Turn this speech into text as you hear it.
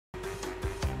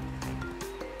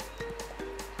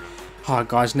Hi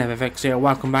guys, NeverVex here.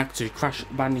 Welcome back to Crash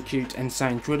Bandicoot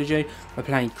N.SANE Trilogy. We're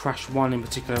playing Crash 1 in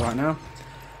particular right now.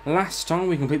 Last time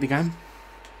we completed the game,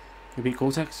 we beat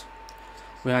Cortex.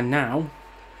 We are now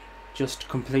just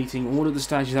completing all of the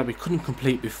stages that we couldn't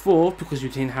complete before because we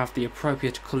didn't have the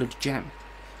appropriate coloured gem.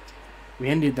 We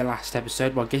ended the last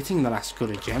episode by getting the last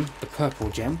coloured gem, the purple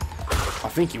gem. I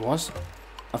think it was.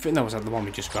 I think that was the one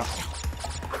we just got.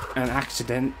 And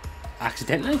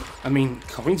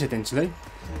coincidentally,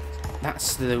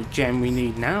 that's the gem we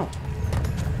need now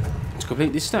to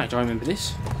complete this stage. I remember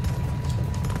this.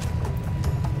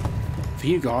 For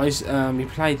you guys, we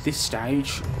played this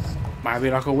stage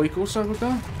maybe like a week or so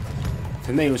ago.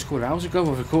 For me, it was a couple of hours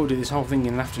ago. I recorded this whole thing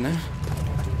in the afternoon.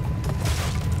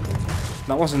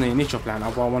 That wasn't the initial plan. I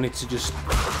wanted to just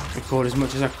record as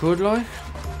much as I could, like.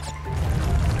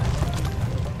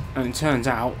 And it turns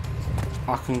out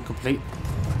I can complete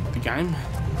the game.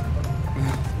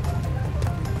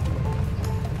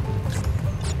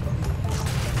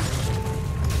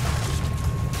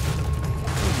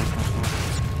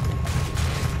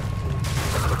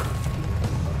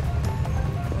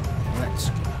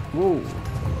 Whoa.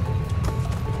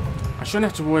 I shouldn't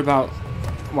have to worry about...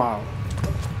 Wow.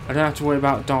 I don't have to worry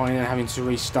about dying and having to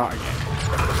restart again.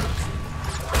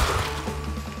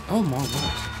 Oh my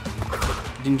god.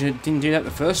 Didn't do that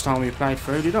the first time we played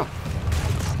through, did I?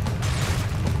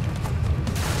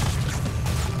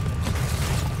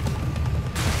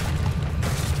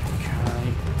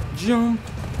 Okay. Jump.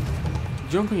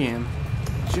 Jump again.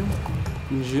 Jump.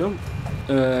 Jump.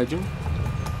 Jump.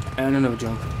 And another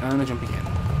jump. And a jump again.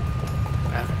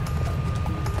 Okay.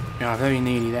 Yeah, very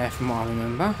nearly there from what I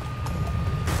remember.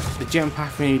 The gem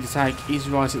path we need to take is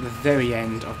right at the very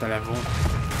end of the level,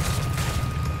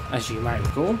 as you may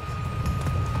recall.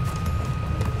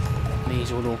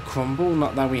 These will all crumble,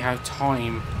 not that we have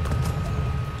time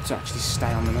to actually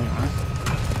stay on the moon, right?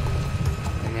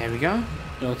 And there we go.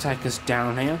 It'll take us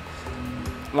down here.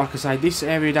 Like I say, this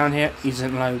area down here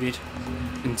isn't loaded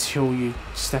until you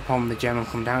step on the gem and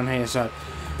come down here, so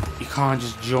you can't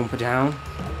just jump down.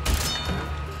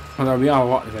 Although we are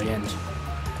right at the very end.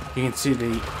 You can see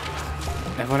the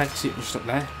level exit just up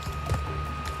there.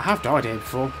 I have died here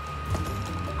before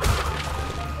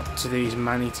to these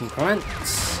man-eating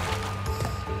plants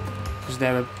because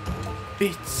they're a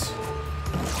bit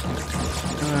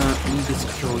eager to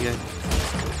kill you.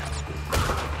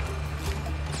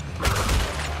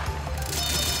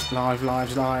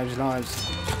 Lives.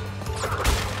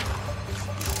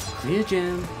 Clear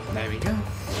gem. There we go.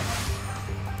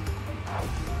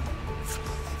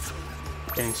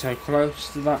 Getting so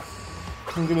close to that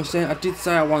 100%. I did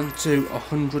say I want to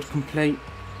 100 complete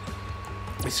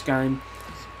this game.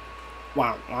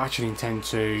 Well, I actually intend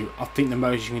to. I think the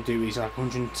most you can do is like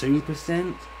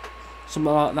 102%.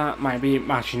 Something like that. Maybe,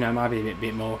 actually no, maybe a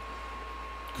bit more.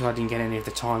 Because I didn't get any of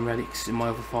the time relics in my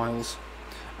other files.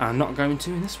 I'm not going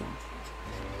to in this one.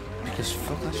 Because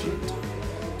fuck that shit.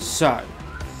 So,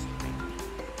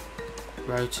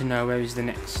 Road to Nowhere is the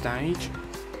next stage.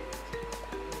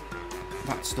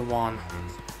 That's the one.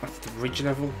 That's the bridge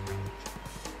level.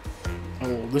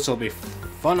 Oh, this will be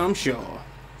fun, I'm sure.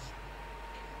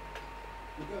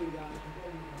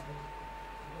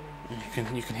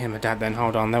 You can hear my dad then.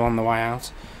 Hold on, they're on the way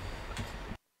out.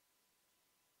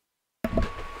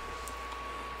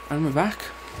 And we're back.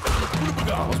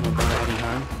 That was my brother heading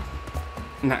home.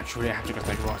 Naturally, I have to go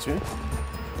take a right to it.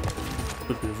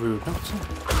 Would be rude not to.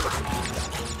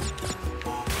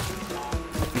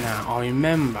 Now, I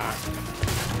remember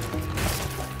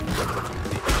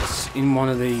it's in one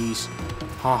of these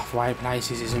halfway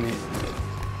places, isn't it?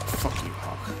 Fuck you,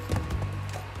 Hawk.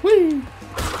 Woo!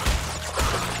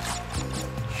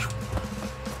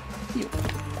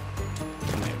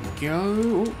 There we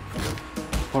go.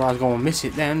 Well, I was going to miss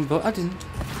it then, but I didn't.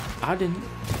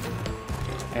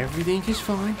 Everything is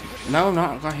fine. No, I'm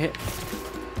not. I got hit.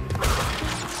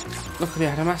 Luckily, I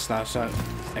had a mask though, so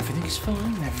everything is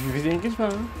fine. Everything is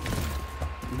fine.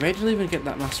 Where did I even get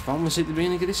that mask from? Was it the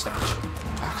beginning of this stage?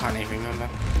 I can't even remember.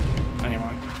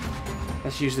 Anyway,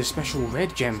 let's use the special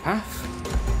red gem path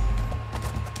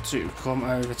to come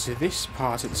over to this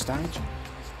part of the stage.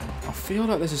 I feel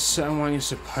like there's a certain way you're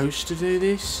supposed to do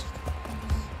this.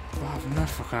 But I have no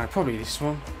fucking idea. Probably this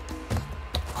one.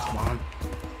 Come on.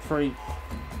 3,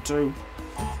 2,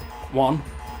 1.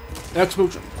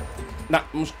 Explosion. That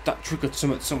triggered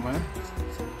something somewhere.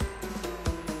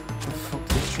 The fuck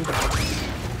did this trigger?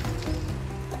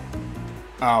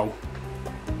 Oh.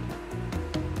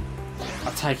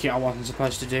 I take it I wasn't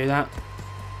supposed to do that.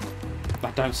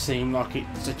 That don't seem like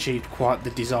it's achieved quite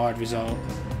the desired result.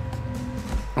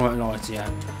 I won't lie to you.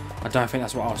 I don't think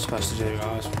that's what I was supposed to do,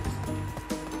 guys.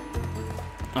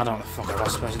 I don't know what the fuck I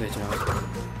was supposed to do to be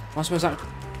I suppose that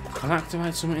can I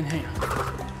activate something in here?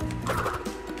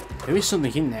 There is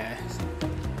something in there.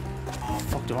 Oh,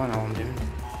 fuck do I know what I'm doing?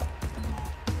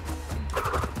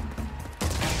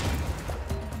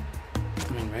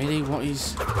 I mean, really, what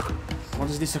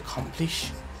does this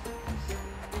accomplish?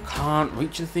 I can't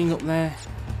reach the thing up there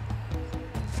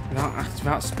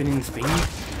without spinning the thing.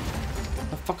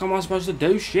 The fuck am I supposed to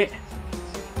do? Shit!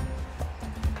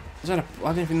 I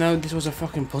didn't even know this was a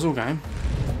fucking puzzle game.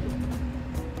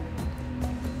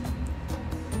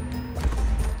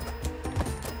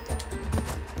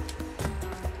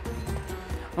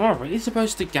 Am I really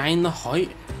supposed to gain the height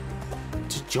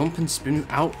to jump and spin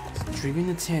out, triggering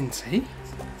the TNT?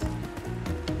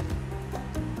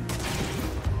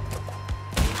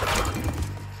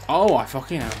 Oh, I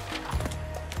fucking am.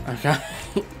 Okay.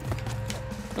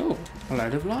 Oh, a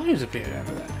load of lives appeared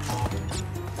over there.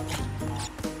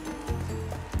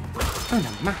 And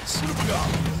a mass.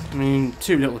 I mean,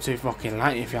 too little too fucking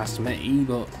late if you ask me,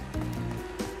 but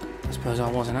I suppose I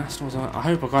wasn't asked, was I? I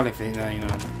hope I got everything there, you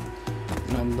know.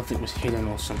 No, nothing was hidden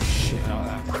or some shit like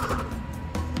that.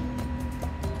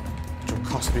 Which will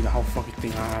cost me the whole fucking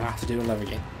thing. I'll have to do all over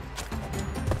again.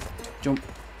 Jump,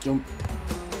 jump.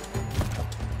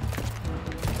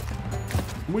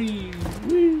 Wee,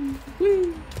 wee,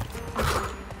 wee.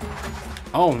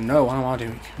 Oh no, what am I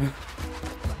doing?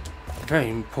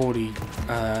 Very poorly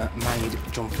made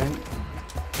jumping.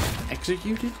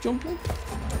 Executed jumping?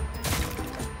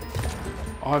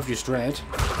 I've just read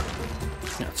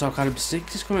that Soul Calibur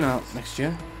 6 is coming out next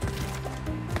year.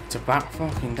 It's about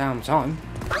fucking damn time.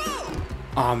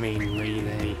 I mean,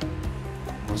 really?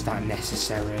 Was that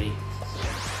necessary?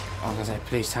 I was gonna say,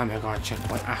 please tell me I got a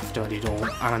checkpoint after I did all,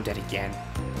 and I'm dead again.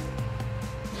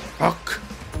 Fuck!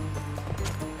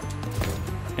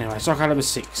 Anyway, Soul Calibur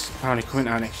 6 apparently coming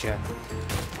out next year.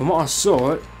 From what I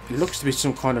saw, it looks to be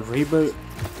some kind of reboot.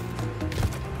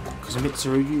 Because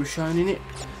Mitsurugi was shown in it.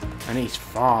 And he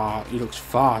looks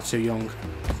far too young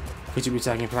for it to be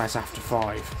taking place after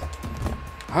 5.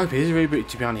 I hope it is a reboot,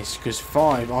 to be honest, because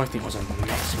 5 I think was a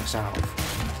mess myself.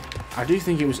 I do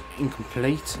think it was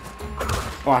incomplete.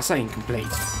 Well, I say incomplete.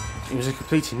 It was a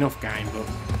complete enough game, but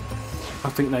I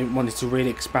think they wanted to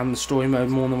really expand the story mode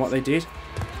more than what they did.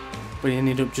 But it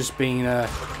ended up just being very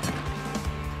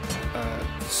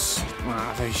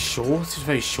short. It's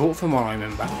very short from what I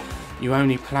remember. You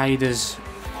only played as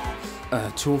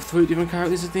 2 or 3 different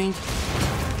characters, I think.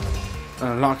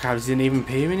 And a lot of characters didn't even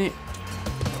appear in it.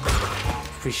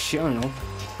 Pretty shit, I know.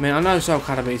 I mean, I know Soul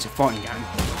Calibur is a fighting game,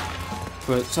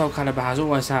 but Soul Calibur has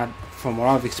always had, from what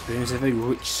I've experienced, a very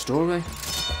rich story.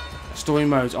 Story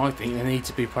modes, I think, they need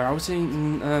to be priority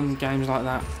in games like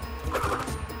that,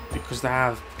 because they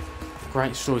have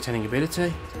great storytelling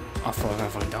ability. I thought I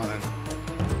was going to fucking die then.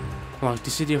 Like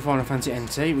the City of Final Fantasy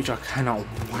NT, which I cannot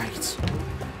wait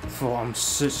for. I'm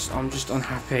just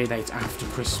unhappy that it's after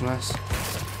Christmas.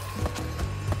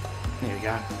 There we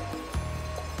go.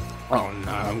 Oh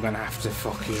no, I'm gonna have to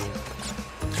fucking.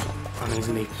 I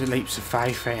need leaps of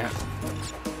faith here.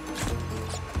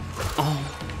 Oh,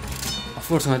 I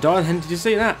thought I was gonna die then. Did you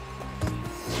see that?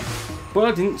 But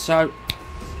I didn't. So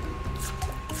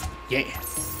yeah,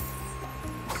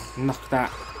 knock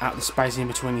that out the space in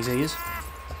between his ears.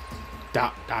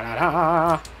 Da da da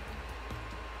da.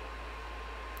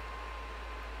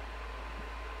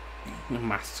 A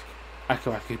mask.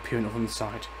 Echo peering up on the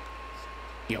side.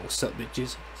 Yo, what's up,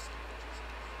 bitches?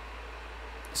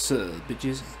 Sup,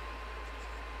 bitches?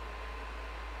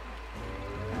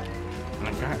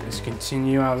 Okay, let's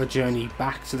continue our journey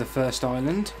back to the first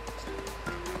island.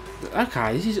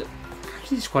 Okay, this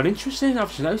is quite interesting. I've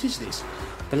just noticed this.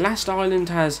 The last island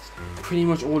has pretty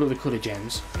much all of the colour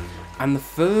gems. And the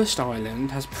first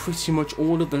island has pretty much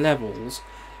all of the levels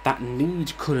that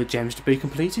need colour gems to be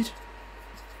completed.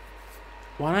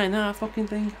 Why ain't that a fucking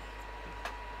thing?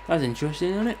 That's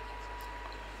interesting, isn't it?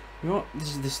 You know what? This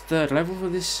is this 3rd level for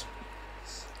this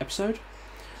episode.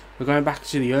 We're going back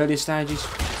to the earlier stages,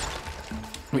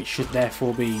 which should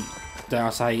therefore be, dare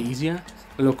I say, easier,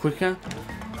 a little quicker.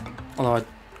 Although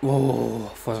whoa,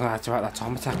 I thought I was going to have to write that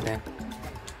time attack then.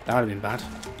 That would have been bad.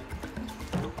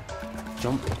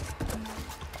 Jump.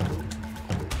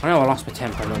 I know I lost my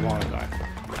temper a little while ago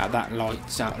at that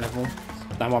lights out level.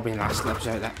 That might be in the last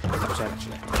episode,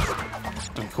 actually.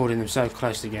 I'm recording them so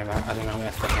close together, I don't know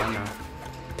where the fuck I am now.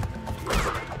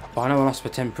 But I know I lost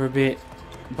my temper a bit.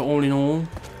 But all in all,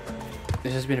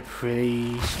 this has been a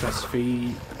pretty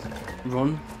stress-free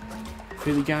run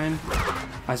through the game.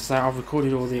 As I say, I've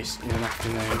recorded all this in an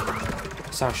afternoon.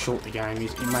 That's how short the game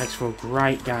is. It makes for a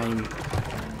great game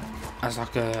as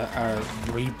like a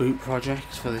reboot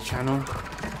project for the channel.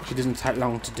 It doesn't take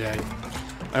long to do.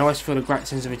 I always feel a great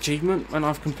sense of achievement when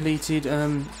I've completed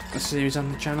a series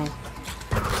on the channel.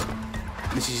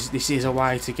 This is a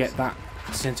way to get that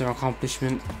sense of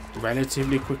accomplishment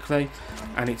relatively quickly,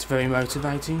 and it's very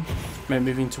motivating when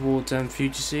moving towards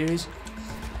future series.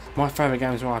 My favourite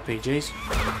games are RPGs,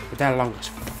 but they're long as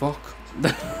fuck.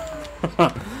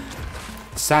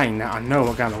 Saying that, I know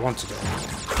what game I want to do.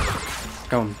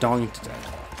 I'm dying to do.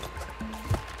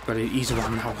 But it is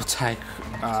one that will take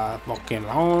fucking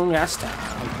long ass time.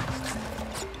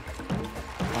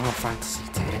 Final Fantasy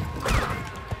X.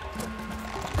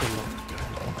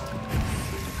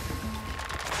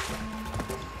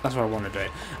 That's what I want to do.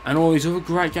 And all these other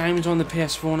great games on the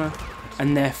PS4 now,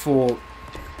 and therefore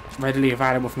readily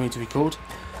available for me to record.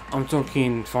 I'm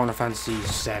talking Final Fantasy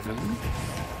VII,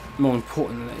 more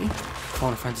importantly,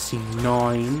 Final Fantasy IX,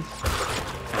 and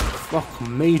fuck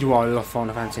me do I love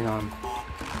Final Fantasy IX.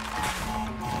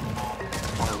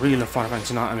 I really love Final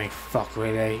Fantasy IX, I mean fuck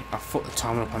really, I fucked the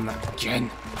time up on that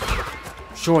again.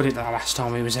 Sure I did that last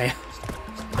time he was here.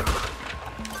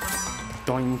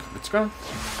 Doing, let's go.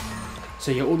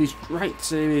 So yeah, all these great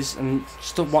series and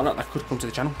stuff like that could come to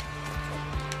the channel.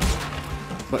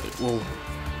 But it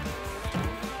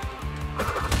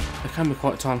can be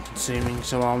quite time consuming,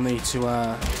 so I'll need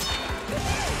to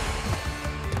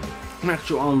make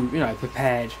sure I'm, you know,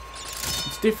 prepared.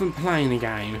 It's different playing a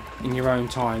game in your own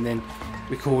time than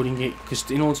recording it, because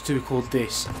in order to record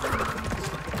this,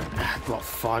 what,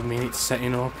 5 minutes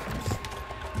setting up,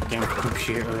 getting the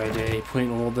computer ready,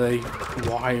 putting all the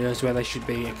wires where they should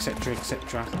be, etc,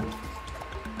 etc.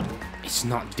 It's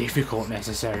not difficult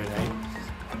necessarily,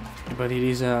 but it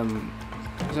is a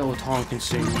little time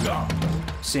consuming.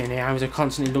 Sitting here, having to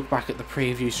constantly look back at the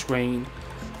preview screen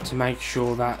to make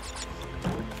sure that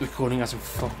recording hasn't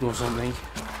fucked or something,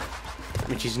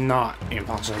 which is not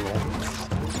impossible.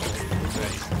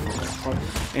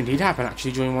 It did happen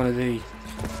actually during one of the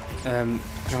Dragon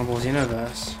Ball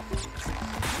Xenoverse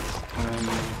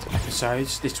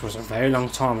episodes. This was a very long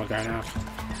time ago now.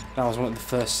 That was one of the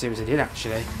first series I did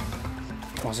actually.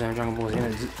 Was Dragon Ball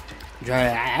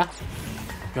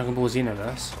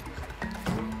Xenoverse.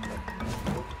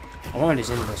 I wanted this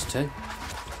Xenoverse too,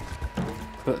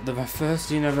 but my first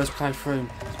Xenoverse playthrough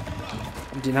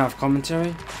didn't have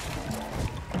commentary.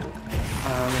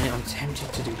 I mean, I'm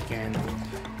tempted to do it again.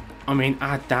 I mean,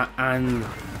 add that and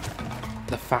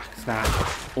the fact that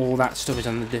all that stuff is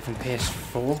on the different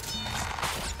PS4.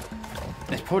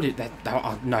 There's probably,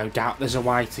 no doubt there's a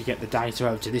way to get the data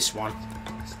over to this one.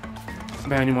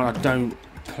 Bearing in mind I don't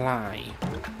play.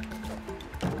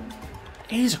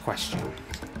 Here's a question.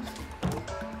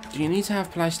 Do you need to have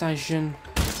PlayStation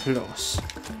Plus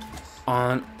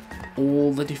on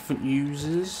all the different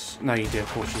users? No, you do, of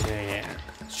course you do, yeah.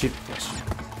 Stupid question.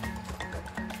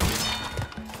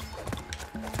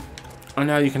 I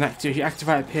know you can if you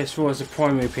activate PS4 as a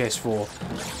primary PS4,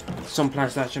 some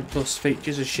PlayStation Plus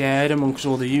features are shared amongst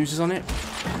all the users on it,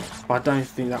 but I don't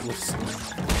think that would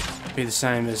be the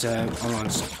same as online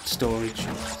storage.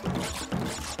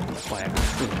 Whatever.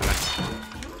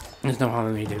 There's no harm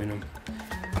in me doing them.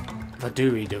 If I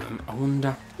do redo them, I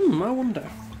wonder. I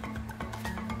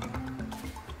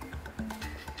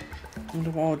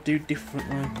wonder what I'll do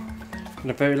differently. It's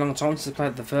been a very long time since I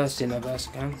played the first Xenoverse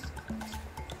game.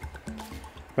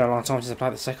 Very long time since I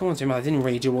played the second one too. I didn't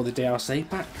redo all the DLC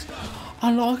packs.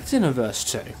 I liked Xenoverse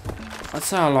 2. I'd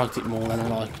say I liked it more than I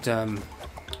liked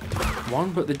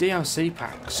 1, but the DLC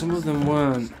packs, some of them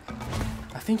weren't.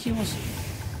 I think it was.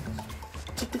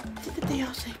 Did the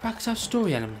DLC packs have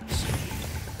story elements?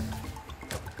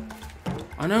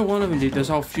 I know one of them did. There's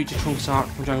whole Future Trunks arc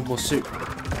from Dragon Ball Super,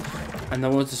 and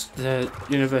there was the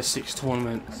Universe 6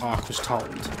 tournament arc was told.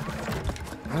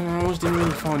 I don't know, I always didn't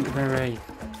really find it very.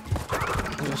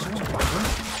 It's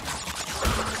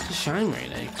a shame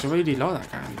really, because I really like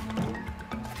that game.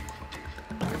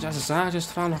 As I say, I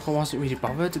just found like I wasn't really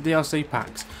bothered. The DLC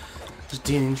packs just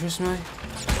didn't interest me.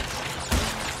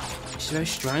 It's very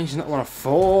strange, it's not what I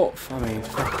thought. I mean,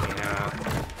 fucking hell.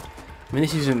 I mean,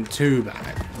 this isn't too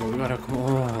bad, but we gotta come all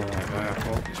the way back.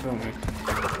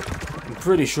 I'm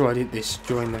pretty sure I did this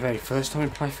during the very first time we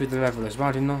played through the level as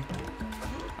well, didn't I?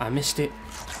 I missed it.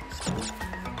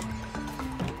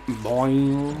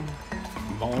 Boing,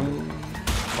 boing,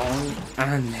 boing,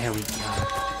 and there we go.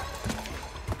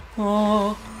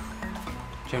 Oh,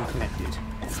 gem collected.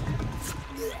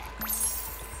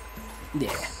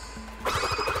 Yeah.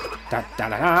 Da da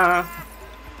da da.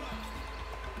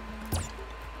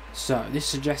 So this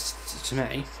suggests to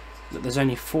me that there's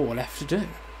only 4 left to do.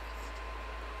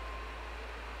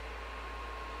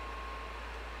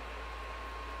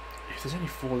 If there's only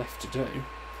 4 left to do,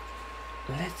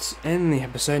 let's end the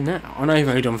episode now. I know you've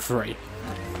only done 3.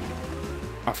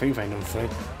 I think you've only done 3.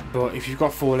 But if you've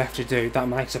got 4 left to do, that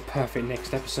makes a perfect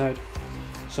next episode.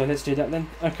 So let's do that then.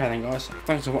 Okay then guys,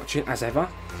 thanks for watching as ever.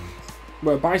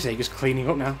 We're basically just cleaning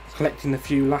up now, collecting a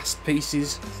few last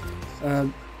pieces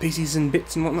and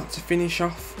bits and whatnot to finish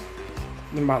off.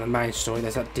 About the main story,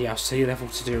 there's that DLC level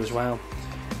to do as well.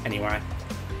 Anyway,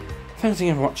 thanks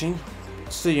again for watching.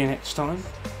 See you next time.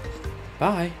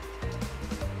 Bye.